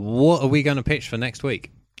 Right, what are we going to pitch for next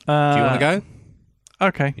week? Do you want to go?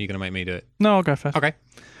 Okay. Are you going to make me do it? No, I'll go first. Okay.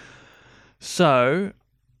 So,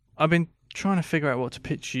 I've been trying to figure out what to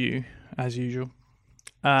pitch you, as usual.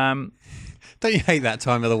 Don't you hate that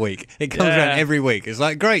time of the week? It comes around every week. It's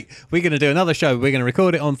like, great, we're going to do another show. We're going to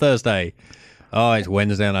record it on Thursday. Oh, it's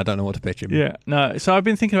Wednesday and I don't know what to pitch him. Yeah, no. So I've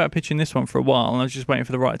been thinking about pitching this one for a while, and I was just waiting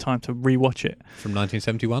for the right time to rewatch it. From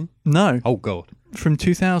 1971? No. Oh, God. From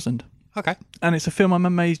 2000. Okay. And it's a film I'm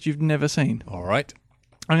amazed you've never seen. All right.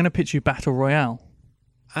 I'm going to pitch you Battle Royale.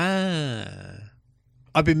 It's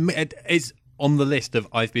on the list of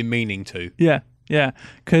I've been meaning to. Yeah,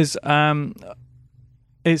 because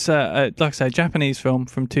it's like I say, a Japanese film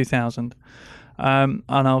from 2000, and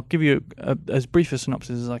I'll give you as brief a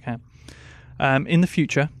synopsis as I can. In the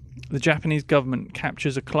future, the Japanese government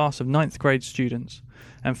captures a class of 9th grade students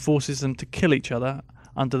and forces them to kill each other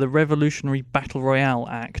under the Revolutionary Battle Royale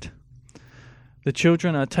Act. The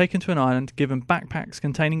children are taken to an island, given backpacks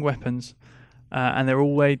containing weapons, and they're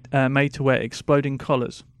all made to wear exploding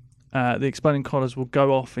collars. The exploding collars will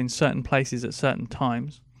go off in certain places at certain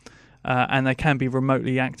times, and they can be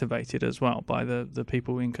remotely activated as well by the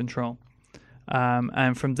people in control.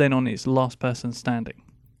 And from then on, it's last person standing.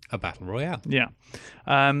 A battle royale. Yeah.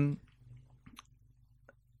 I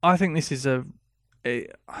think this is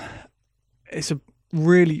it's a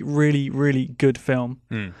really, really, really good film.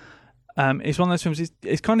 It's one of those films,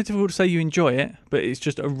 it's kind of difficult to say you enjoy it, but it's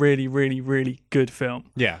just a really, really, really good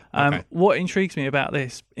film. Yeah. Okay. What intrigues me about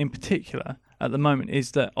this in particular at the moment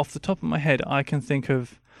is that off the top of my head, I can think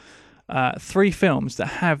of 3 films that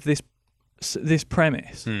have this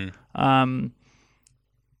premise.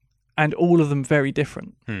 And all of them very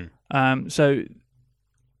different. So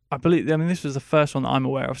I this was the first one that I'm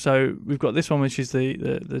aware of. So we've got this one, which is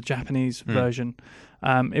the Japanese version.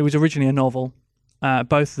 It was originally a novel.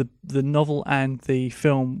 Both the novel and the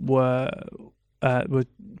film were there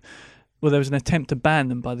was an attempt to ban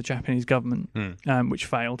them by the Japanese government, which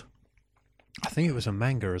failed. I think it was a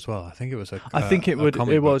manga as well. I think it was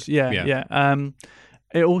yeah.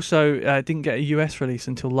 It also didn't get a US release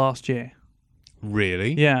until last year.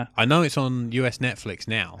 Really? Yeah. I know it's on US Netflix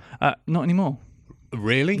now. Not anymore.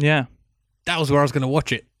 Really? Yeah. That was where I was going to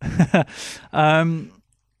watch it.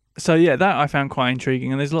 So yeah, that I found quite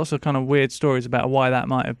intriguing, and there's lots of kind of weird stories about why that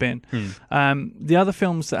might have been. The other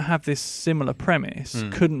films that have this similar premise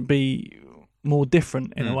couldn't be more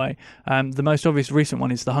different in a way. The most obvious recent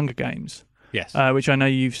one is The Hunger Games. Yes. Which I know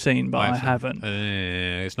you've seen, but I haven't.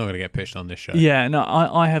 It's not going to get pitched on this show. Yeah, no,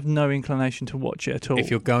 I have no inclination to watch it at all.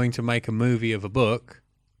 If you're going to make a movie of a book,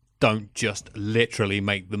 don't just literally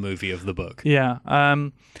make the movie of the book. Yeah.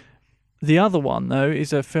 The other one, though,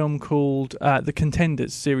 is a film called The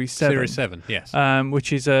Contenders, Series 7. Series 7, yes.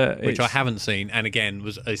 Which is which I haven't seen, and again,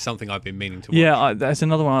 is something I've been meaning to watch. Yeah, that's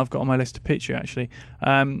another one I've got on my list to picture, actually.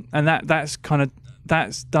 And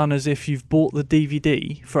that's done as if you've bought the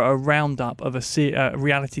DVD for a roundup of a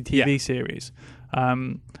reality TV series.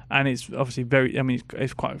 And it's obviously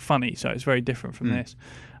it's quite funny, so it's very different from this.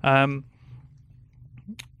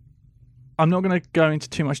 I'm not going to go into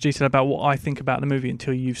too much detail about what I think about the movie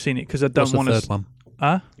until you've seen it, because I don't want to... What's the third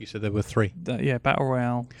one? You said there were 3. Battle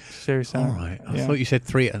Royale, Series 7. All right. I thought you said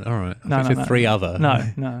 3. All right. I thought you said 3 other.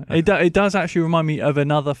 No. It does actually remind me of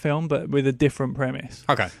another film, but with a different premise.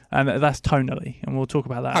 Okay. And that's tonally, and we'll talk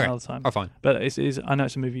about that another time. Oh, fine. But I know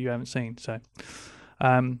it's a movie you haven't seen, so...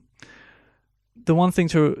 the one thing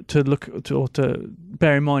to look to, or to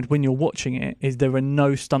bear in mind when you're watching it is there are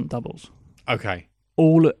no stunt doubles. Okay.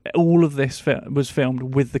 All of this was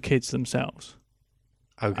filmed with the kids themselves.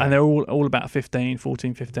 Okay. And they're all about 14,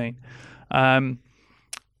 15.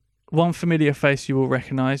 One familiar face you will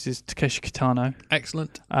recognise is Takeshi Kitano.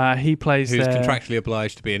 Excellent. He plays who's contractually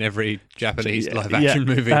obliged to be in every Japanese live-action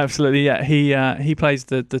movie. Absolutely, yeah. He plays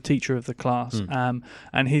the teacher of the class,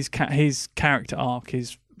 and his character arc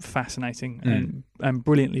is fascinating and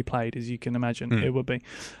brilliantly played, as you can imagine it would be.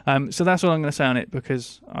 So that's all I'm going to say on it,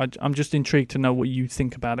 because I'm just intrigued to know what you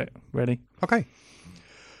think about it, really. Okay.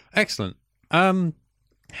 Excellent.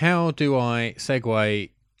 How do I segue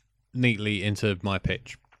neatly into my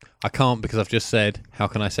pitch? I can't, because I've just said, how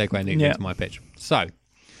can I segue neatly into my pitch? So,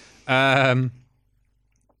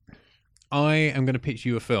 I am going to pitch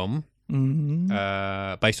you a film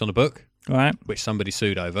based on a book, Right. which somebody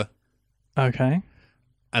sued over, Okay.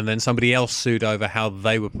 and then somebody else sued over how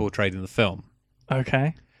they were portrayed in the film.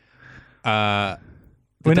 Okay. The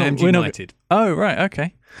We're not- Damned we're not- United. Oh, right.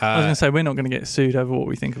 Okay. I was going Uh, to say we're not going to get sued over what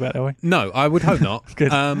we think about it, are we? no, I would hope not.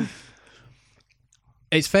 Good.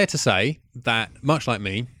 It's fair to say that, much like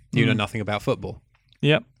me, you know nothing about football.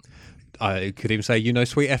 Yep. I could even say you know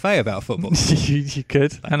sweet FA about football. you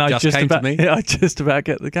could, and I Just just came to about me. I just about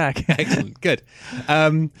get the gag. Excellent, good.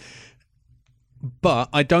 But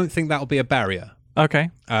I don't think that'll be a barrier. Okay.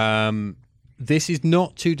 This is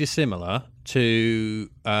not too dissimilar to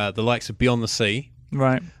the likes of Beyond the Sea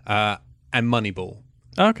Right. and Moneyball,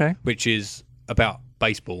 Okay. which is about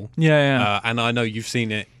baseball. Yeah. And I know you've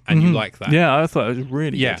seen it and you like that. Yeah, I thought it was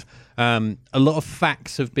really Yeah. good. A lot of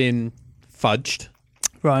facts have been fudged.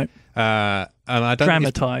 Right. And I don't think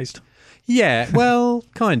it's- Dramatized. Yeah, well,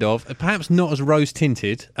 kind of. Perhaps not as rose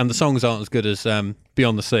tinted, and the songs aren't as good as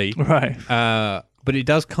Beyond the Sea. Right. But it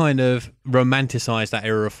does kind of romanticize that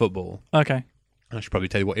era of football. Okay. I should probably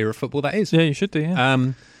tell you what era of football that is. Yeah, you should do.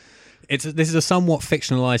 Yeah. This is a somewhat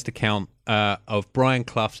fictionalized account of Brian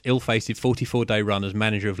Clough's ill-fated 44-day run as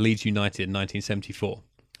manager of Leeds United in 1974.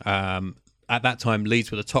 At that time,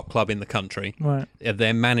 Leeds were the top club in the country. Right.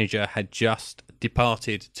 Their manager had just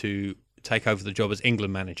departed to take over the job as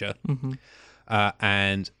England manager. Mm-hmm.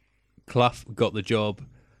 And Clough got the job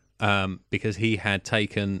because he had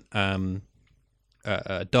taken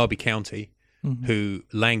Derby County, who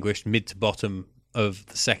languished mid to bottom of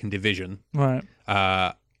the second division, Right.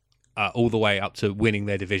 all the way up to winning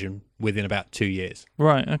their division within about 2 years.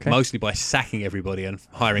 Right. Okay. Mostly by sacking everybody and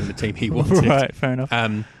hiring the team he wanted. Right. Fair enough.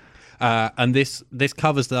 And this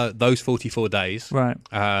covers those 44 days. Right.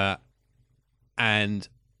 And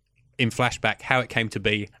in flashback, how it came to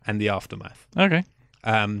be and the aftermath. Okay.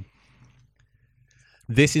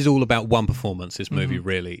 This is all about one performance, this movie,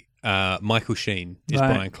 really. Michael Sheen is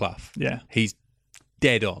Right. Brian Clough. Yeah. He's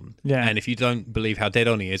dead on. Yeah. And if you don't believe how dead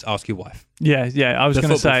on he is, ask your wife. Yeah. Yeah. I was The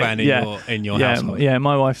going to football say. fan in your yeah. household. Yeah.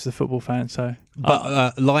 My wife's a football fan, so.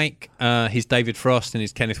 But like his David Frost and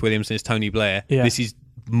his Kenneth Williams and his Tony Blair, Yeah. this is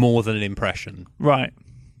more than an impression. Right.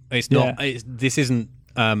 It's not. This isn't.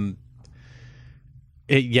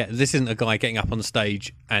 This isn't a guy getting up on the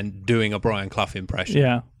stage and doing a Brian Clough impression.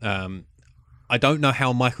 Yeah. I don't know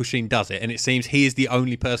how Michael Sheen does it, and it seems he is the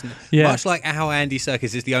only person. Yeah. Much like how Andy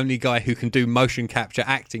Serkis is the only guy who can do motion capture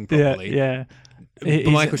acting Yeah. properly. Yeah. But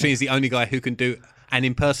Michael Sheen is the only guy who can do an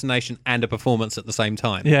impersonation and a performance at the same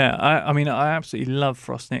time. Yeah. I mean, I absolutely love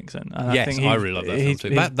Frost Nixon. And Yes, I think I really love that film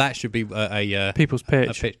too. That should be a People's a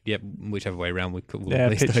pitch. pitch. Yeah, whichever way around we call Yeah.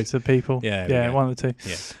 it these Pitch days. to people. Yeah, there we go. One of the two.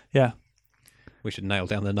 Yeah, Yeah. we should nail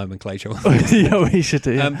down the nomenclature. Yeah. We should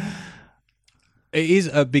do. Yeah. It is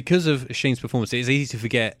because of Sheen's performance. It is easy to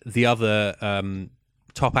forget the other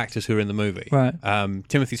top actors who are in the movie. Right.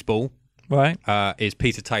 Timothy Spall Right. is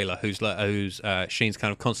Peter Taylor, who's Sheen's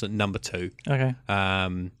kind of constant number two. Okay.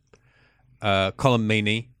 Colin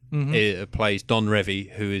Meaney plays Don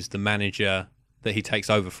Revy, who is the manager that he takes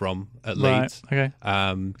over from at Leeds. Right.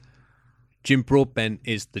 Okay. Jim Broadbent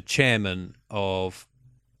is the chairman of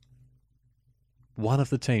one of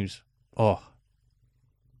the teams.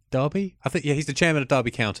 Derby? I think he's the chairman of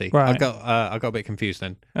Derby County. Right. I got a bit confused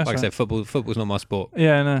then. That's like I right. said, football's not my sport.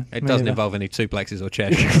 Yeah. No. It me doesn't either. involve any suplexes or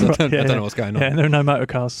chair shots. I don't know what's going on. Yeah. There are no motor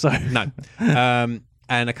cars, so. No.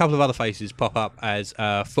 And a couple of other faces pop up as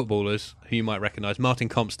footballers who you might recognise. Martin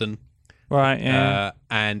Compston. Right. Yeah.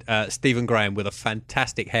 And Stephen Graham with a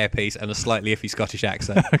fantastic hairpiece and a slightly iffy Scottish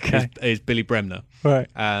accent. Okay. is Billy Bremner. Right.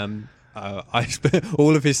 I spent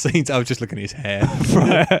all of his scenes. I was just looking at his hair.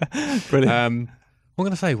 Right. Brilliant. What am I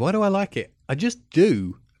going to say? Why do I like it? I just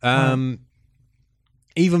do.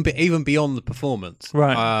 Even beyond the performance,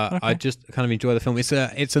 Right. Okay. I just kind of enjoy the film. It's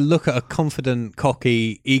a look at a confident,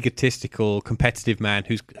 cocky, egotistical, competitive man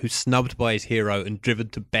who's snubbed by his hero and driven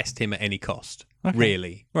to best him at any cost. Okay.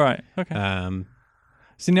 Really. Right. Okay.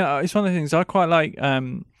 See, now it's one of the things I quite like.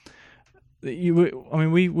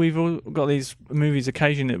 We've all got these movies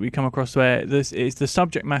occasionally that we come across where the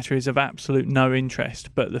subject matter is of absolute no interest,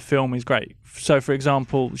 but the film is great. So, for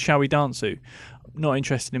example, Shall We Dance To? Not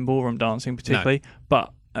interested in ballroom dancing particularly,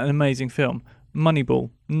 but an amazing film. Moneyball,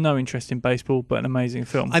 no interest in baseball, but an amazing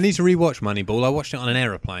film. I need to rewatch Moneyball. I watched it on an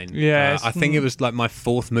aeroplane. Yeah, I think it was like my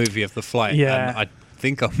fourth movie of the flight. Yeah. And I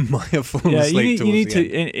think I might have fallen Yeah, asleep you need towards to.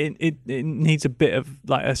 the end. It needs a bit of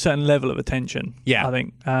like a certain level of attention. Yeah. I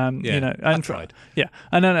think. Yeah, and I tried. Yeah,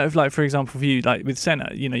 and then like for example, for you, like with Senna,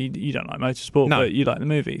 you don't like motorsport, No. but you like the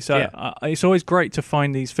movie. So Yeah. it's always great to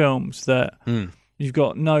find these films that You've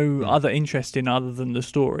got no other interest in other than the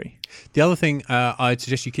story. The other thing I'd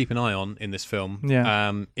suggest you keep an eye on in this film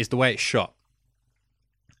is the way it's shot.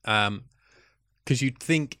 Because you'd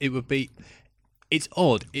think it would be... It's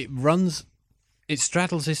odd. It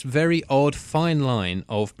straddles this very odd fine line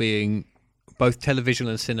of being both television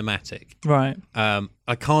and cinematic. Right.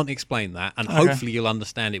 I can't explain that, and hopefully you'll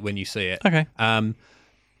understand it when you see it. Okay.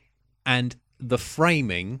 And the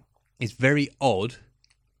framing is very odd,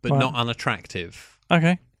 but not unattractive.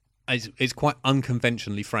 Okay. It's quite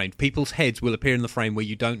unconventionally framed. People's heads will appear in the frame where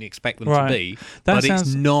you don't expect them to be,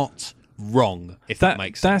 it's not wrong, if that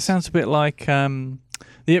makes sense. That sounds a bit like the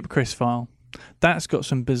Ipcris file. That's got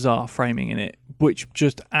some bizarre framing in it, which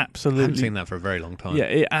just absolutely... I haven't seen that for a very long time. Yeah,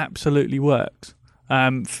 it absolutely works. But I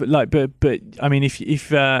mean,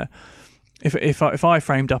 if I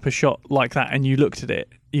framed up a shot like that and you looked at it,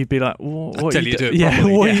 you'd be like, "What are you doing? Yeah,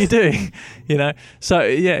 what are you doing?" You know. So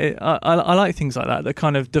yeah, I like things like that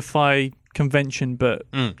kind of defy convention, but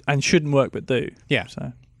and shouldn't work, but do. Yeah.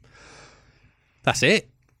 So that's it.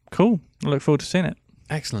 Cool. I look forward to seeing it.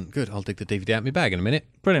 Excellent. Good. I'll dig the DVD out of my bag in a minute.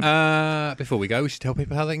 Brilliant. Before we go, we should tell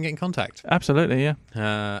people how they can get in contact. Absolutely, yeah.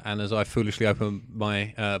 And as I foolishly open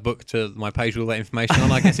my book to my page with all that information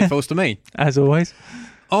on, I guess it falls to me. As always.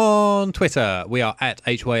 On Twitter, we are at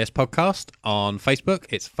HYS Podcast. On Facebook,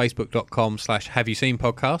 it's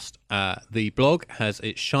facebook.com/haveyouseenpodcast. The blog has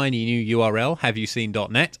its shiny new URL,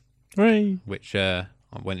 haveyouseen.net, which I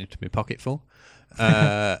went into my pocket for.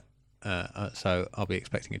 So I'll be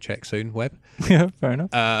expecting a check soon, Web. Yeah, fair enough.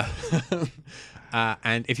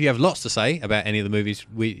 And if you have lots to say about any of the movies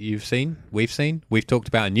we've talked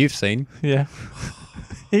about, and you've seen, yeah,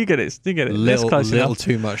 you get it. Little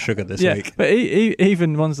too much sugar this week. But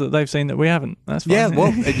even ones that they've seen that we haven't. That's fine. Yeah,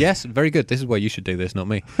 well, yes, very good. This is why you should do this, not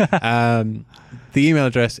me. The email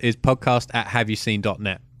address is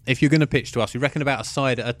podcast@haveyouseen.net. If you're going to pitch to us, we reckon about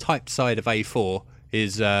a typed side of A4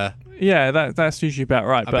 is that's usually about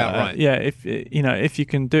right. Right. Yeah, if you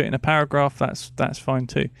can do it in a paragraph, that's fine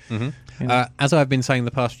too. Mm-hmm. As I've been saying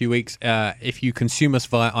the past few weeks, if you consume us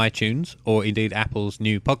via iTunes or indeed Apple's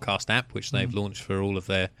new podcast app, which they've launched for all of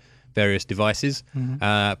their various devices,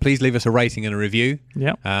 please leave us a rating and a review.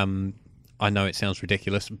 Yeah. I know it sounds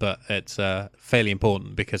ridiculous, but it's fairly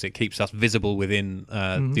important because it keeps us visible within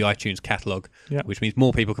the iTunes catalogue, which means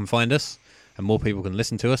more people can find us and more people can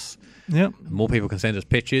listen to us. Yep. More people can send us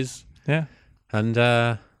pictures. Yeah. And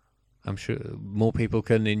I'm sure more people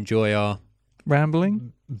can enjoy our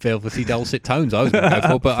rambling, velvety, dulcet tones. I was going to go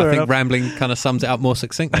for, but I think enough. Rambling kind of sums it up more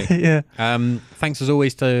succinctly. Yeah. Thanks as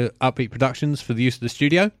always to Upbeat Productions for the use of the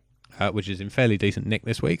studio, which is in fairly decent nick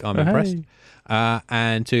this week. I'm impressed.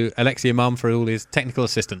 And to Alexia Mum for all his technical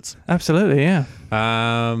assistance. Absolutely, yeah.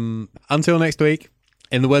 Until next week,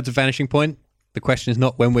 in the words of Vanishing Point, the question is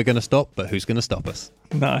not when we're going to stop, but who's going to stop us.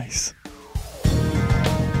 Nice.